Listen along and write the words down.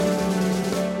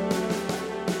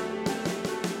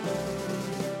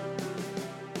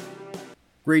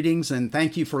Greetings and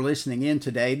thank you for listening in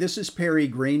today. This is Perry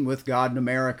Green with God in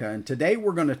America, and today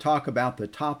we're going to talk about the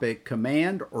topic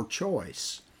command or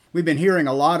choice. We've been hearing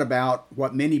a lot about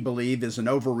what many believe is an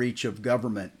overreach of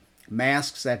government.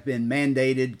 Masks have been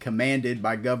mandated, commanded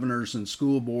by governors and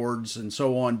school boards and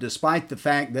so on, despite the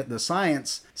fact that the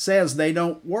science says they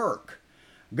don't work.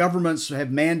 Governments have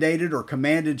mandated or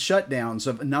commanded shutdowns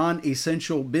of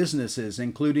non-essential businesses,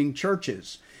 including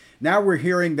churches. Now we're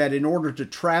hearing that in order to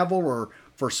travel or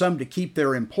for some to keep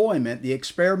their employment, the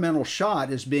experimental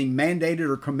shot is being mandated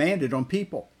or commanded on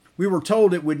people. We were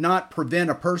told it would not prevent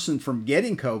a person from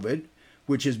getting COVID,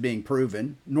 which is being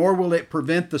proven, nor will it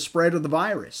prevent the spread of the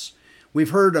virus. We've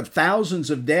heard of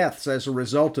thousands of deaths as a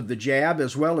result of the jab,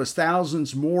 as well as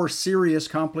thousands more serious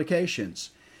complications.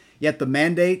 Yet the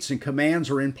mandates and commands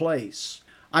are in place.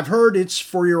 I've heard it's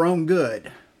for your own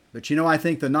good. But I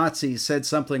think the Nazis said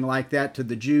something like that to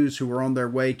the Jews who were on their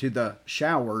way to the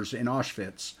showers in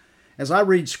Auschwitz. As I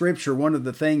read Scripture, one of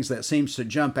the things that seems to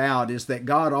jump out is that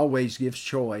God always gives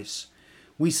choice.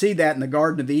 We see that in the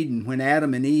Garden of Eden when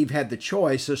Adam and Eve had the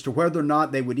choice as to whether or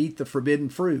not they would eat the forbidden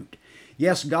fruit.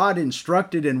 Yes, God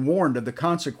instructed and warned of the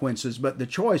consequences, but the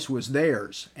choice was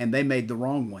theirs, and they made the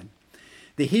wrong one.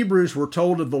 The Hebrews were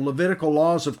told of the Levitical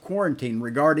laws of quarantine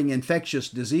regarding infectious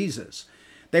diseases.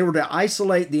 They were to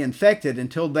isolate the infected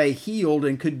until they healed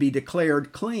and could be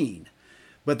declared clean.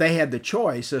 But they had the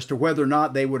choice as to whether or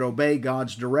not they would obey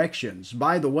God's directions.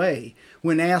 By the way,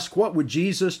 when asked what would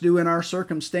Jesus do in our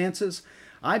circumstances,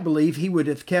 I believe he would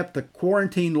have kept the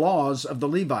quarantine laws of the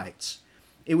Levites.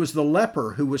 It was the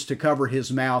leper who was to cover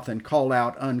his mouth and call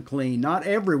out unclean, not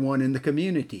everyone in the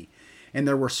community. And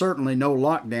there were certainly no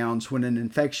lockdowns when an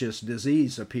infectious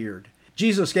disease appeared.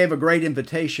 Jesus gave a great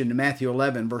invitation in Matthew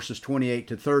 11, verses 28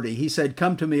 to 30. He said,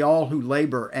 "Come to me all who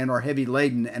labor and are heavy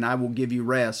laden, and I will give you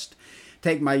rest.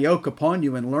 Take my yoke upon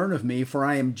you and learn of me, for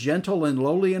I am gentle and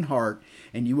lowly in heart,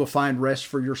 and you will find rest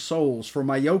for your souls. For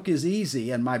my yoke is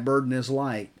easy and my burden is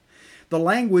light." The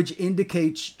language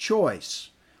indicates choice.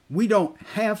 We don't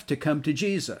have to come to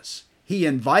Jesus. He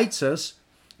invites us,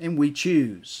 and we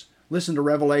choose. Listen to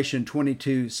Revelation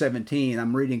 22:17.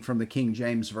 I'm reading from the King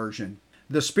James Version.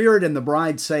 "The Spirit and the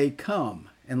bride say, Come,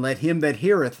 and let him that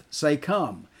heareth say,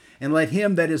 Come, and let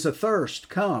him that is athirst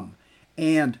come,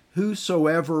 and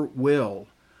whosoever will,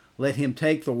 let him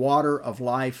take the water of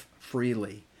life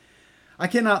freely." I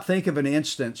cannot think of an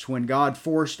instance when God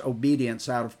forced obedience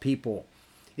out of people.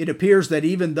 It appears that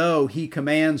even though he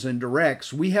commands and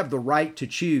directs, we have the right to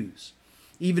choose.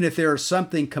 Even if there is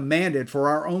something commanded for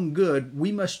our own good,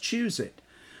 we must choose it.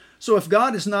 So if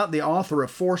God is not the author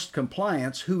of forced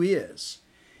compliance, who is?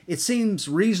 It seems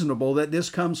reasonable that this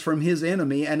comes from his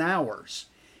enemy and ours.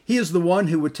 He is the one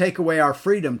who would take away our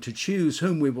freedom to choose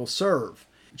whom we will serve.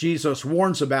 Jesus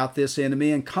warns about this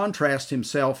enemy and contrasts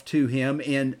himself to him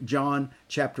in John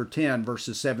chapter 10,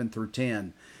 verses 7 through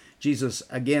 10. Jesus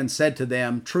again said to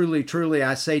them, "Truly, truly,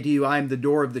 I say to you, I am the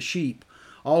door of the sheep.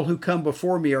 All who come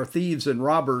before me are thieves and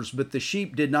robbers, but the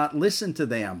sheep did not listen to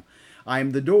them. I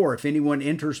am the door. If anyone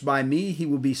enters by me, he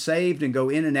will be saved and go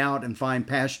in and out and find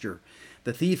pasture.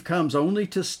 The thief comes only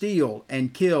to steal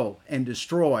and kill and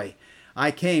destroy. I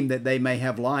came that they may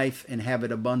have life and have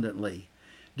it abundantly."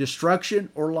 Destruction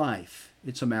or life,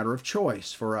 it's a matter of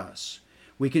choice for us.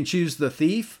 We can choose the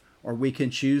thief or we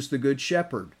can choose the good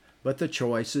shepherd, but the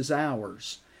choice is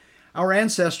ours. Our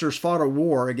ancestors fought a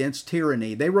war against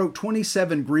tyranny. They wrote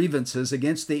 27 grievances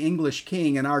against the English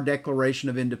king in our Declaration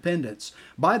of Independence.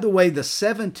 By the way, the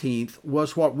 17th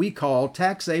was what we call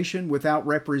taxation without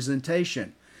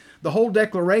representation. The whole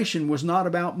declaration was not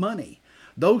about money.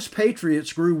 Those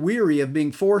patriots grew weary of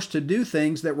being forced to do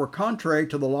things that were contrary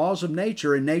to the laws of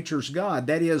nature and nature's God,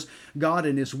 that is, God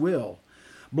and his will.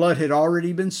 Blood had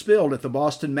already been spilled at the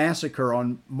Boston Massacre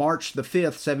on March the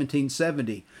 5th,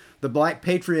 1770. The black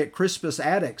patriot Crispus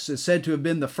Attucks is said to have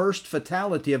been the first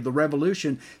fatality of the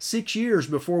Revolution 6 years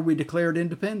before we declared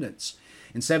independence.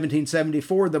 In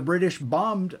 1774, the British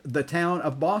bombed the town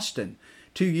of Boston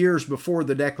 2 years before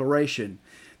the Declaration.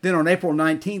 Then on April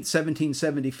 19,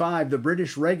 1775, the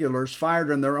British regulars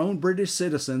fired on their own British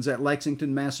citizens at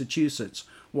Lexington, Massachusetts.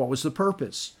 What was the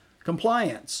purpose?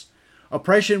 Compliance.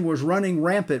 Oppression was running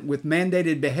rampant with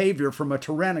mandated behavior from a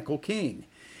tyrannical king.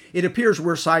 It appears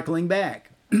we're cycling back.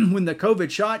 When the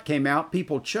COVID shot came out,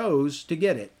 people chose to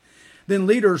get it. Then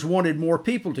leaders wanted more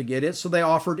people to get it, so they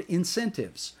offered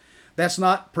incentives. That's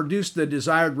not produced the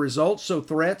desired results, so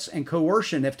threats and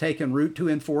coercion have taken root to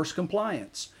enforce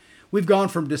compliance. We've gone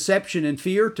from deception and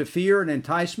fear and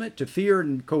enticement to fear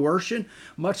and coercion,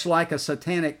 much like a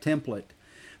satanic template.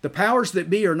 The powers that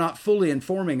be are not fully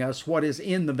informing us what is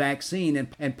in the vaccine,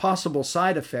 and possible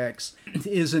side effects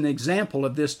is an example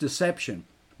of this deception.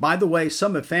 By the way,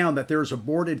 some have found that there's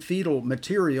aborted fetal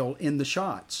material in the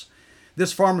shots.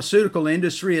 This pharmaceutical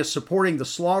industry is supporting the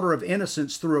slaughter of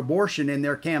innocents through abortion in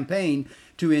their campaign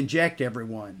to inject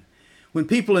everyone. When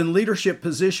people in leadership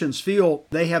positions feel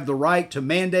they have the right to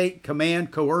mandate,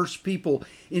 command, coerce people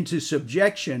into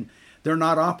subjection, they're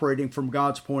not operating from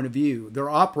God's point of view. They're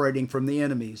operating from the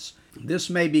enemy's. This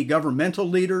may be governmental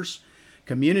leaders,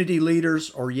 community leaders,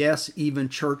 or yes, even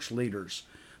church leaders.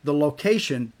 The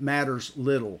location matters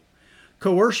little.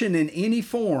 Coercion in any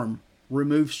form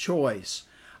removes choice.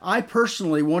 I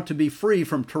personally want to be free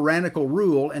from tyrannical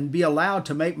rule and be allowed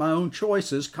to make my own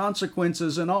choices,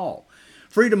 consequences and all.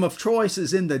 Freedom of choice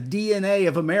is in the DNA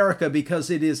of America because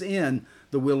it is in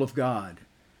the will of God.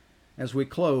 As we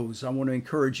close, I want to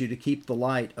encourage you to keep the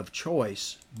light of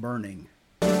choice burning.